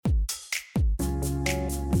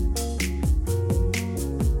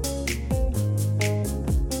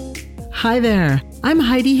Hi there, I'm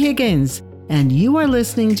Heidi Higgins, and you are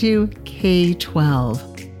listening to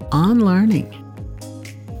K-12 on Learning.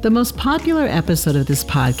 The most popular episode of this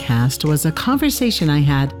podcast was a conversation I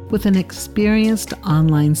had with an experienced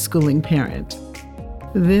online schooling parent.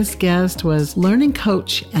 This guest was learning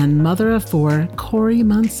coach and mother of four, Corey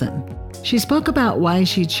Munson. She spoke about why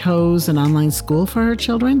she chose an online school for her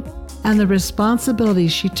children and the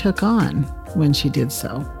responsibilities she took on when she did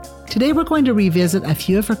so. Today, we're going to revisit a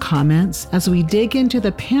few of her comments as we dig into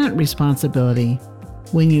the parent responsibility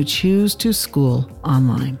when you choose to school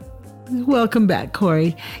online. Welcome back,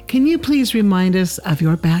 Corey. Can you please remind us of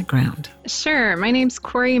your background? Sure. My name's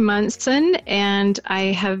Corey Munson, and I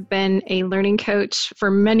have been a learning coach for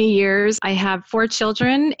many years. I have 4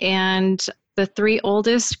 children, and the 3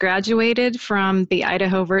 oldest graduated from the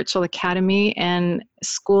Idaho Virtual Academy and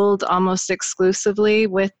schooled almost exclusively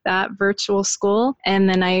with that virtual school. And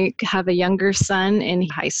then I have a younger son in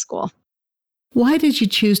high school. Why did you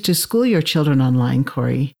choose to school your children online,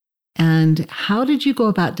 Corey? And how did you go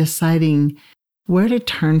about deciding where to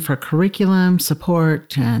turn for curriculum,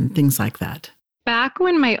 support, and things like that? Back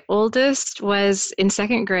when my oldest was in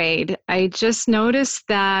 2nd grade, I just noticed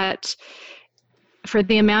that for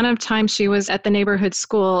the amount of time she was at the neighborhood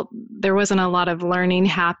school, there wasn't a lot of learning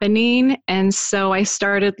happening. And so I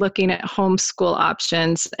started looking at homeschool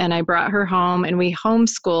options, and I brought her home and we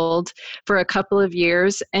homeschooled for a couple of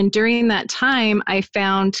years. And during that time, I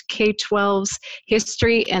found K-12's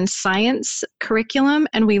history and science curriculum,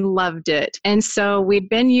 and we loved it. And so we'd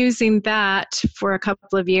been using that for a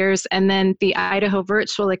couple of years. And then the Idaho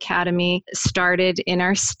Virtual Academy started in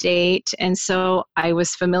our state. And so I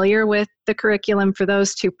was familiar with the curriculum for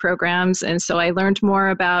those 2 programs. And so I learned more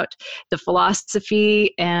about the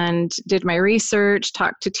philosophy and did my research,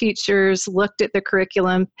 talked to teachers, looked at the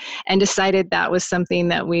curriculum, and decided that was something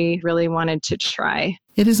that we really wanted to try.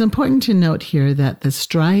 It is important to note here that the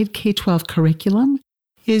Stride K-12 curriculum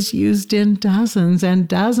is used in dozens and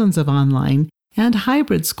dozens of online and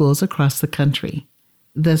hybrid schools across the country.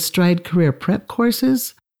 The Stride Career Prep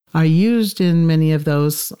courses are used in many of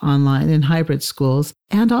those online and hybrid schools,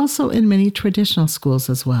 and also in many traditional schools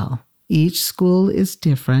as well. Each school is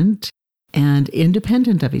different and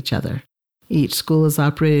independent of each other. Each school is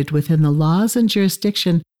operated within the laws and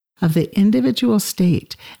jurisdiction of the individual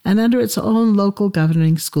state and under its own local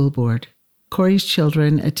governing school board. Corey's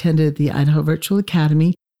children attended the Idaho Virtual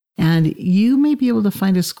Academy, and you may be able to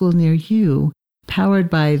find a school near you powered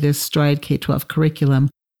by this Stride K-12 curriculum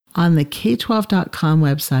on the K12.com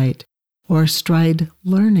website or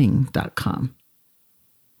stridelearning.com.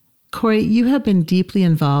 Corey, you have been deeply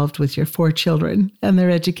involved with your 4 children and their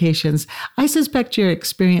educations. I suspect your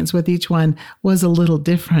experience with each one was a little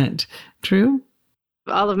different. True?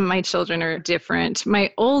 All of my children are different.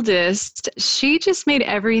 My oldest, she just made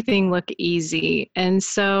everything look easy. And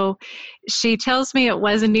so she tells me it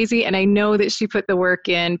wasn't easy, and I know that she put the work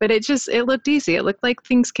in, but it looked easy. It looked like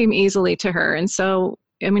things came easily to her. And so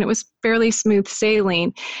it was fairly smooth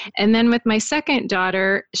sailing. And then with my second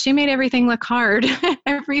daughter, she made everything look hard.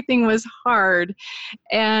 Everything was hard.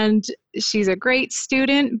 And she's a great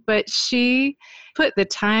student, but she put the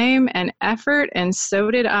time and effort, and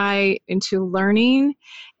so did I, into learning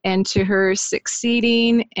and to her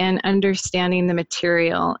succeeding and understanding the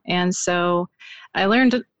material. And so I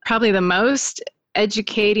learned probably the most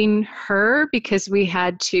educating her because we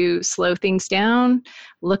had to slow things down,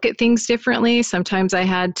 look at things differently. Sometimes I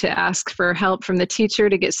had to ask for help from the teacher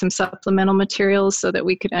to get some supplemental materials so that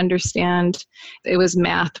we could understand. It was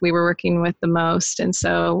math we were working with the most. And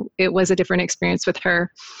so it was a different experience with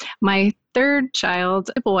her. My third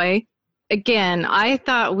child, a boy, again, I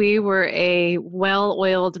thought we were a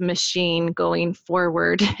well-oiled machine going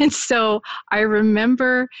forward. And so I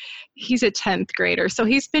remember he's a 10th grader. So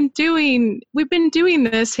we've been doing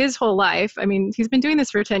this his whole life. He's been doing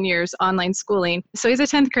this for 10 years, online schooling. So he's a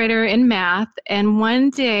 10th grader in math. And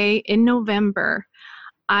one day in November,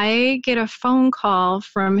 I get a phone call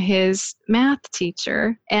from his math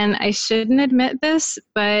teacher, and I shouldn't admit this,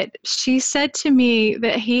 but she said to me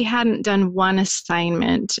that he hadn't done one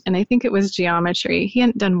assignment, and I think it was geometry. He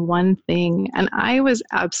hadn't done one thing, and I was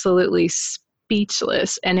absolutely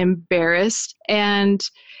speechless and embarrassed. And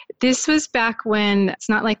this was back when, it's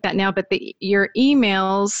not like that now, but your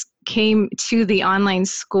emails came to the online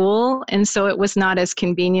school. And so it was not as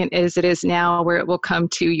convenient as it is now, where it will come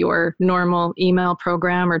to your normal email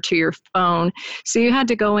program or to your phone. So you had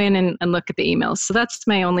to go in and look at the emails. So that's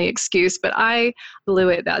my only excuse. But I blew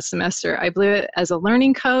it that semester. I blew it as a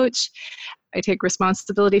learning coach. I take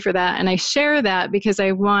responsibility for that. And I share that because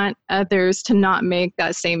I want others to not make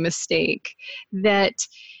that same mistake. That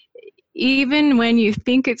even when you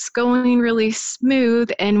think it's going really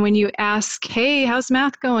smooth, and when you ask, hey, how's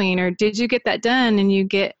math going? Or did you get that done? And you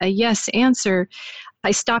get a yes answer,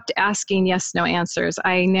 I stopped asking yes, no answers.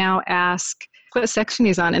 I now ask what section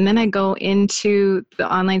he's on. And then I go into the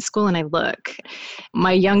online school and I look.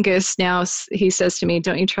 My youngest now, he says to me,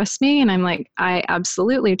 don't you trust me? And I'm like, I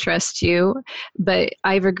absolutely trust you, but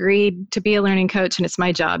I've agreed to be a learning coach and it's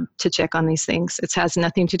my job to check on these things. It has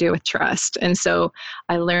nothing to do with trust. And so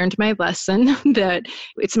I learned my lesson that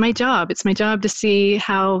it's my job. It's my job to see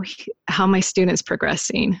how my student's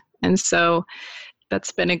progressing. And so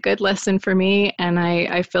that's been a good lesson for me. And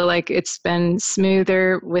I feel like it's been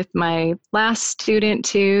smoother with my last student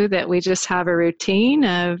too, that we just have a routine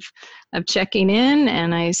of checking in,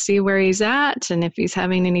 and I see where he's at and if he's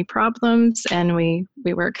having any problems, and we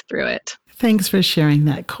work through it. Thanks for sharing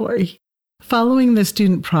that, Corey. Following the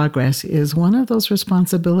student progress is one of those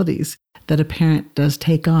responsibilities that a parent does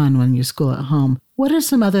take on when you school at home. What are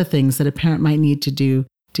some other things that a parent might need to do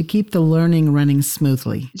to keep the learning running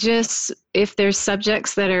smoothly? Just if there's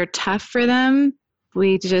subjects that are tough for them,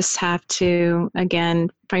 we just have to, again,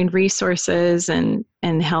 find resources and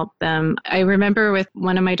help them. I remember with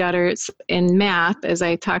one of my daughters in math, as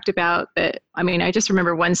I talked about, I just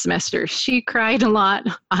remember one semester, she cried a lot,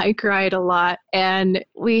 I cried a lot, and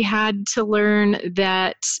we had to learn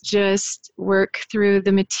that just work through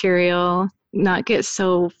the material, not get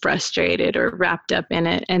so frustrated or wrapped up in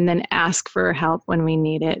it, and then ask for help when we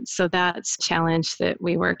need it. So that's a challenge that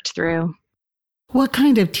we worked through. What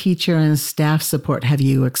kind of teacher and staff support have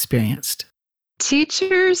you experienced?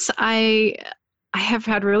 Teachers, I have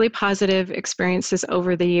had really positive experiences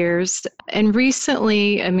over the years. And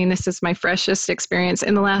recently, this is my freshest experience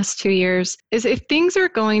in the last 2 years, is if things are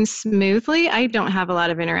going smoothly, I don't have a lot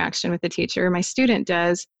of interaction with the teacher. My student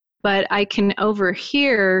does. But I can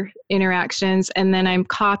overhear interactions, and then I'm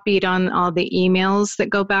copied on all the emails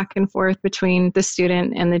that go back and forth between the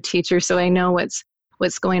student and the teacher, so I know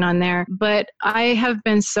what's going on there. But I have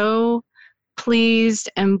been so pleased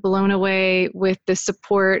and blown away with the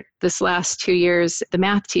support this last 2 years, the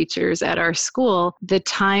math teachers at our school, the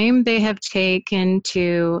time they have taken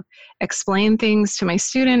to explain things to my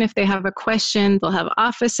student. If they have a question, they'll have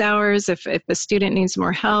office hours. If the student needs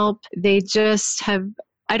more help, they just have,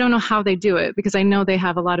 I don't know how they do it because I know they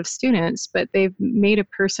have a lot of students, but they've made a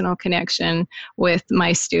personal connection with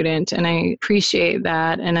my student, and I appreciate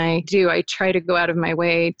that. And I try to go out of my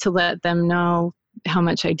way to let them know how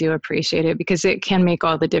much I do appreciate it, because it can make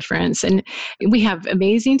all the difference. And we have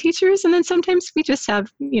amazing teachers, and then sometimes we just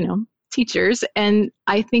have, teachers. And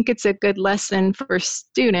I think it's a good lesson for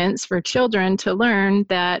students, for children, to learn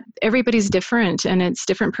that everybody's different and it's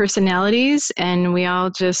different personalities, and we all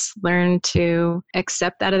just learn to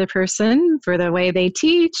accept that other person for the way they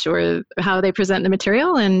teach or how they present the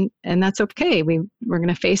material, and that's okay. We're going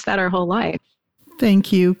to face that our whole life.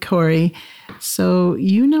 Thank you, Corey. So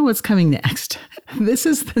you know what's coming next. This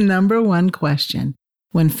is the number one question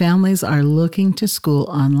when families are looking to school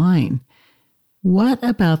online. What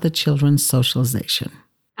about the children's socialization?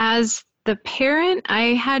 As the parent,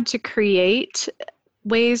 I had to create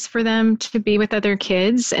ways for them to be with other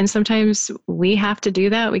kids. And sometimes we have to do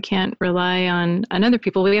that. We can't rely on other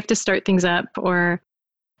people. We have to start things up. Or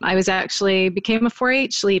I became a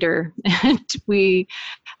 4-H leader, and we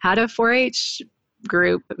had a 4-H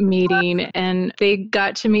group meeting, and they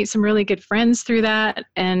got to meet some really good friends through that.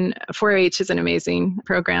 And 4-H is an amazing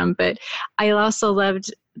program, but I also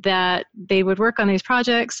loved that they would work on these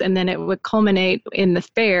projects, and then it would culminate in the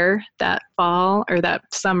fair that fall or that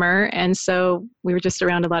summer. And so we were just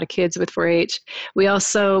around a lot of kids with 4-H. We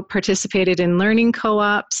also participated in learning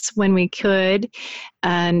co-ops when we could,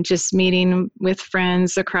 and just meeting with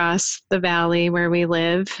friends across the valley where we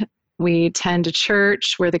live. We attend a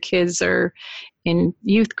church where the kids are in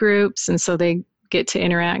youth groups, and so they get to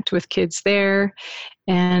interact with kids there.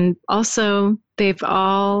 And also they've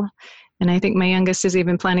all, and I think my youngest is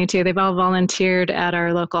even planning to, they've all volunteered at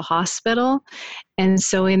our local hospital. And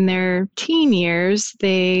so in their teen years,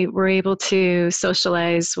 they were able to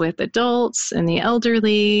socialize with adults and the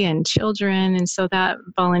elderly and children. And so that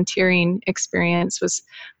volunteering experience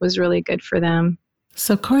was really good for them.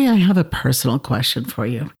 So Corey, I have a personal question for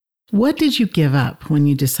you. What did you give up when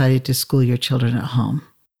you decided to school your children at home?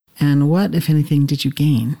 And what, if anything, did you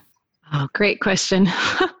gain? Oh, great question.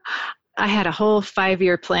 I had a whole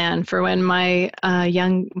 5-year plan for when my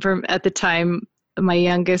at the time, my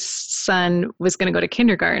youngest son was going to go to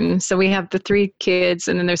kindergarten. So we have the 3 kids,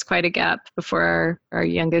 and then there's quite a gap before our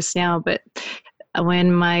youngest now. But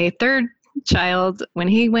when my third child, when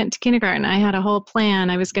he went to kindergarten, I had a whole plan.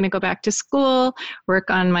 I was going to go back to school, work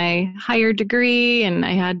on my higher degree, and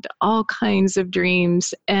I had all kinds of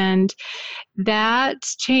dreams. And that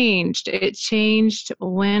changed. It changed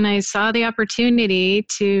when I saw the opportunity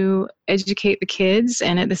to educate the kids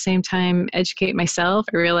and at the same time educate myself.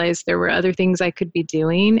 I realized there were other things I could be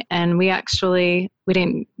doing. And we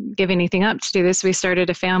didn't give anything up to do this. We started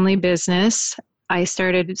a family business. I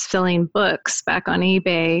started selling books back on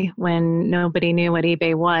eBay when nobody knew what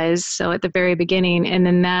eBay was. So at the very beginning, and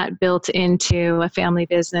then that built into a family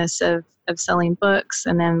business of selling books,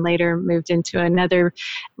 and then later moved into another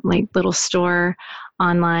little store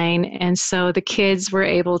online. And so the kids were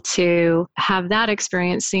able to have that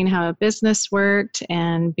experience, seeing how a business worked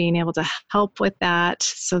and being able to help with that.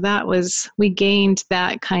 So we gained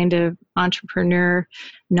that kind of entrepreneur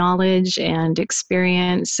knowledge and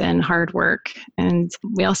experience and hard work. And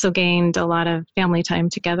we also gained a lot of family time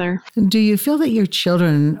together. Do you feel that your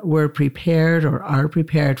children were prepared or are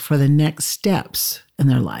prepared for the next steps in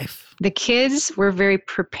their life? The kids were very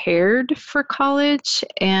prepared for college,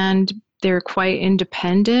 and they're quite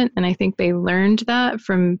independent. And I think they learned that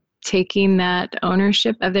from taking that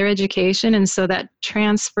ownership of their education. And so that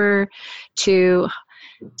transfer to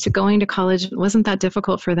going to college wasn't that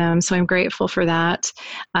difficult for them. So I'm grateful for that.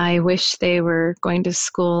 I wish they were going to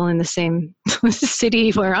school in the same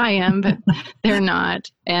city where I am, but they're not.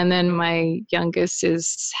 And then my youngest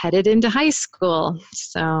is headed into high school.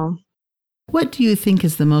 So what do you think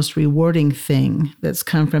is the most rewarding thing that's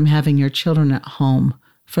come from having your children at home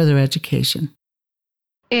for their education?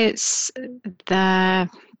 It's the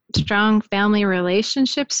strong family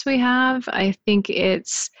relationships we have. I think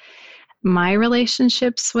it's my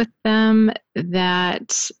relationships with them,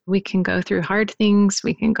 that we can go through hard things,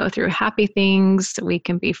 we can go through happy things, we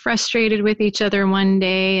can be frustrated with each other one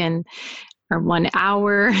day or 1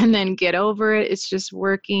 hour and then get over it. It's just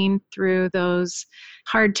working through those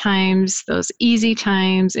hard times, those easy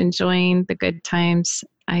times, enjoying the good times.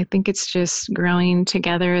 I think it's just growing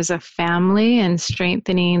together as a family and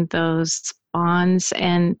strengthening those bonds.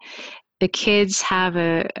 And the kids have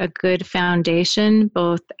a good foundation,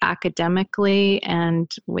 both academically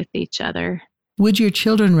and with each other. Would your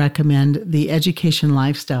children recommend the education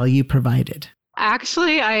lifestyle you provided?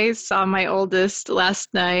 Actually, I saw my oldest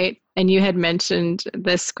last night, and you had mentioned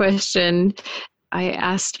this question. I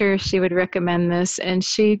asked her if she would recommend this, and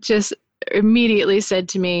she just immediately said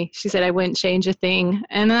to me, she said, "I wouldn't change a thing."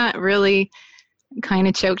 And that really kind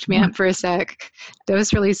of choked me up for a sec. That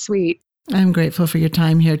was really sweet. I'm grateful for your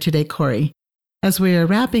time here today, Corey. As we are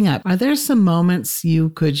wrapping up, are there some moments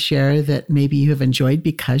you could share that maybe you have enjoyed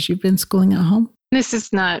because you've been schooling at home? This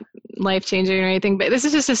is not life-changing or anything, but this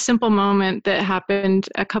is just a simple moment that happened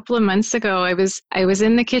a couple of months ago. I was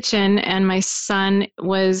in the kitchen, and my son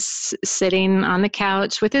was sitting on the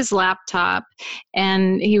couch with his laptop,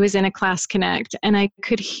 and he was in a Class Connect, and I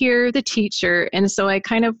could hear the teacher. And so I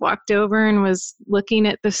kind of walked over and was looking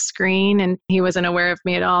at the screen, and he wasn't aware of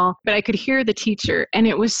me at all, but I could hear the teacher, and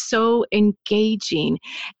it was so engaging.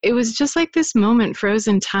 It was just like this moment froze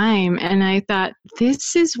in time. And I thought,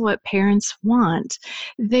 this is what parents want.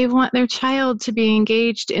 They want their child to be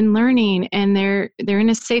engaged in learning, and they're in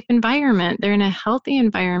a safe environment. They're in a healthy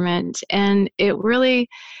environment. And it really,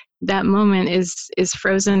 that moment is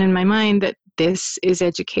frozen in my mind, that this is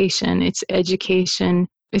education. It's education.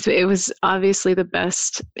 It was obviously the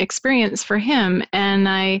best experience for him. And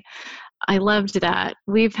I loved that.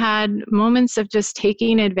 We've had moments of just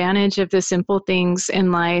taking advantage of the simple things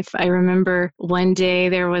in life. I remember one day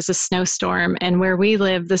there was a snowstorm, and where we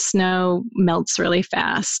live, the snow melts really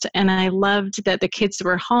fast. And I loved that the kids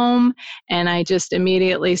were home, and I just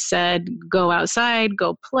immediately said, go outside,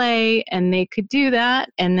 go play, and they could do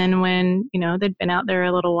that. And then when, they'd been out there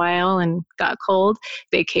a little while and got cold,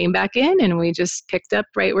 they came back in, and we just picked up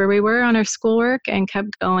right where we were on our schoolwork and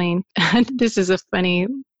kept going.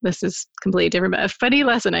 This is completely different, but a funny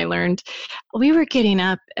lesson I learned. We were getting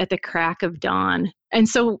up at the crack of dawn. And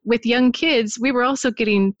so with young kids, we were also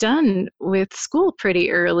getting done with school pretty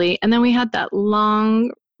early. And then we had that long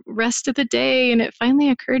rest of the day. And it finally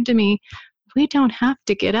occurred to me, we don't have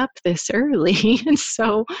to get up this early. And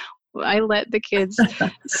so I let the kids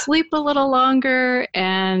sleep a little longer,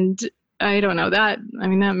 and I don't know, that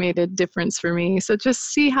made a difference for me. So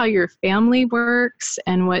just see how your family works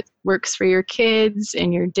and what works for your kids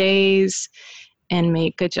and your days, and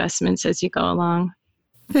make adjustments as you go along.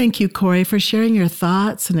 Thank you, Corey, for sharing your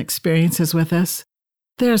thoughts and experiences with us.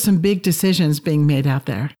 There are some big decisions being made out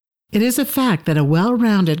there. It is a fact that a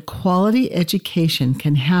well-rounded quality education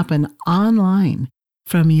can happen online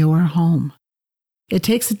from your home. It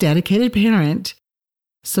takes a dedicated parent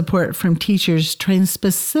support from teachers trained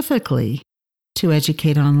specifically to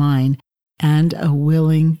educate online, and a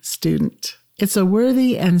willing student. It's a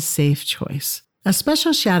worthy and safe choice. A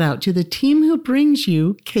special shout out to the team who brings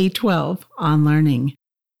you K-12 on Learning.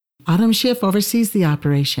 Autumn Schiff oversees the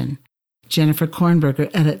operation. Jennifer Kornberger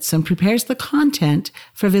edits and prepares the content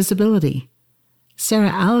for visibility. Sarah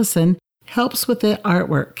Allison helps with the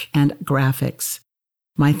artwork and graphics.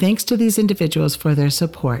 My thanks to these individuals for their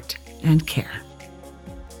support and care.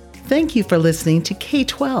 Thank you for listening to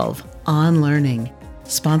K-12 on Learning,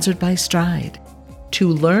 sponsored by Stride. To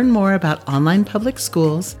learn more about online public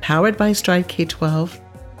schools powered by Stride K-12,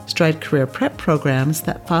 Stride Career Prep programs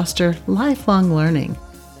that foster lifelong learning,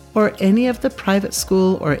 or any of the private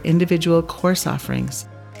school or individual course offerings,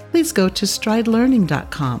 please go to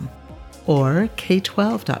stridelearning.com or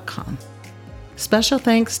k12.com. Special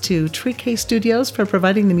thanks to Tree K Studios for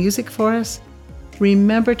providing the music for us.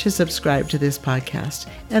 Remember to subscribe to this podcast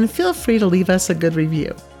and feel free to leave us a good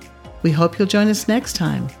review. We hope you'll join us next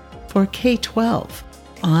time for K-12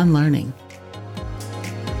 on Learning.